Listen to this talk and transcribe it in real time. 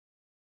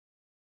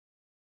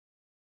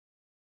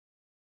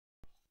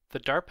The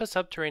DARPA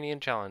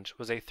Subterranean Challenge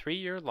was a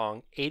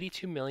 3-year-long,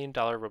 $82 million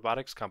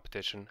robotics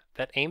competition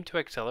that aimed to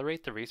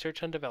accelerate the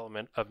research and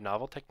development of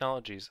novel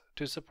technologies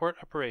to support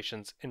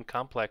operations in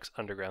complex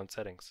underground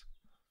settings.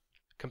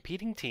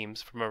 Competing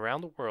teams from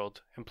around the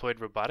world employed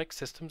robotic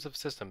systems of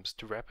systems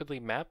to rapidly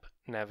map,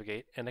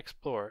 navigate, and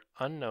explore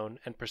unknown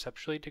and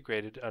perceptually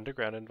degraded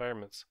underground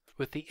environments,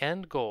 with the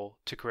end goal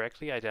to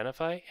correctly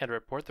identify and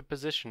report the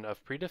position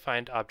of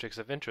predefined objects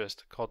of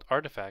interest called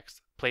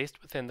artifacts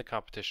placed within the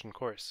competition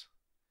course.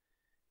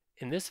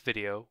 In this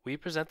video, we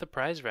present the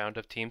prize round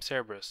of Team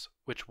CERBERUS,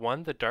 which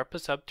won the DARPA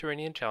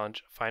Subterranean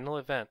Challenge final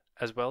event,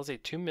 as well as a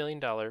 $2 million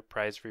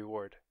prize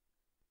reward.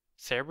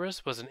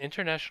 CERBERUS was an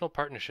international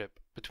partnership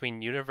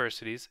between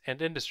universities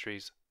and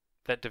industries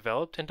that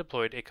developed and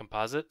deployed a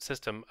composite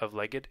system of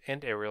legged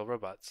and aerial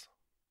robots.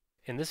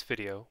 In this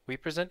video, we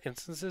present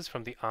instances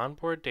from the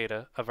onboard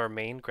data of our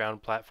main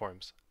ground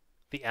platforms,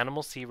 the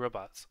Animal Sea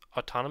robots,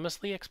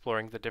 autonomously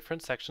exploring the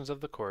different sections of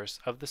the course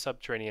of the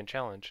Subterranean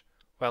Challenge,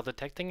 while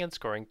detecting and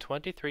scoring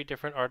 23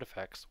 different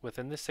artifacts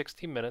within the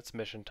 60 minutes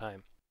mission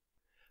time.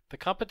 The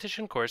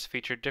competition course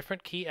featured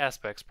different key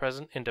aspects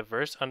present in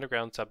diverse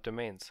underground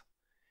subdomains.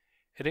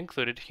 It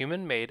included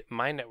human-made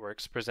mine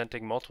networks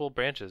presenting multiple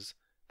branches,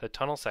 the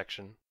tunnel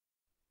section,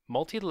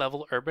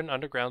 multi-level urban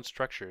underground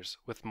structures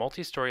with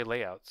multi-story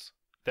layouts,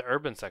 the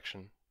urban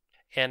section,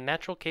 and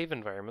natural cave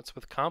environments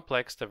with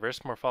complex diverse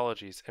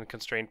morphologies and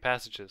constrained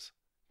passages,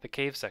 the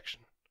cave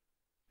section.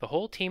 The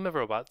whole team of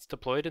robots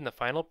deployed in the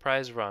final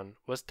prize run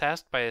was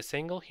tasked by a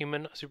single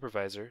human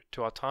supervisor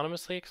to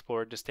autonomously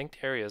explore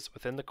distinct areas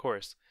within the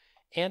course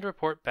and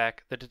report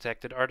back the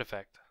detected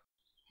artifact.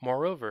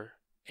 Moreover,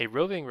 a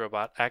roving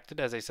robot acted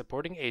as a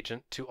supporting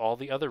agent to all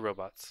the other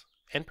robots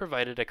and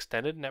provided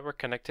extended network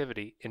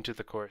connectivity into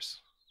the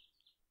course.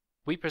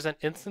 We present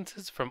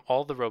instances from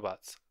all the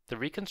robots, the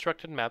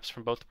reconstructed maps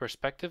from both the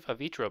perspective of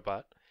each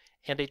robot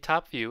and a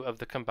top view of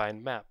the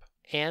combined map,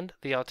 and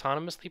the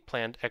autonomously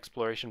planned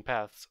exploration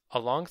paths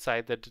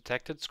alongside the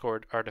detected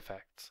scored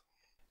artifacts.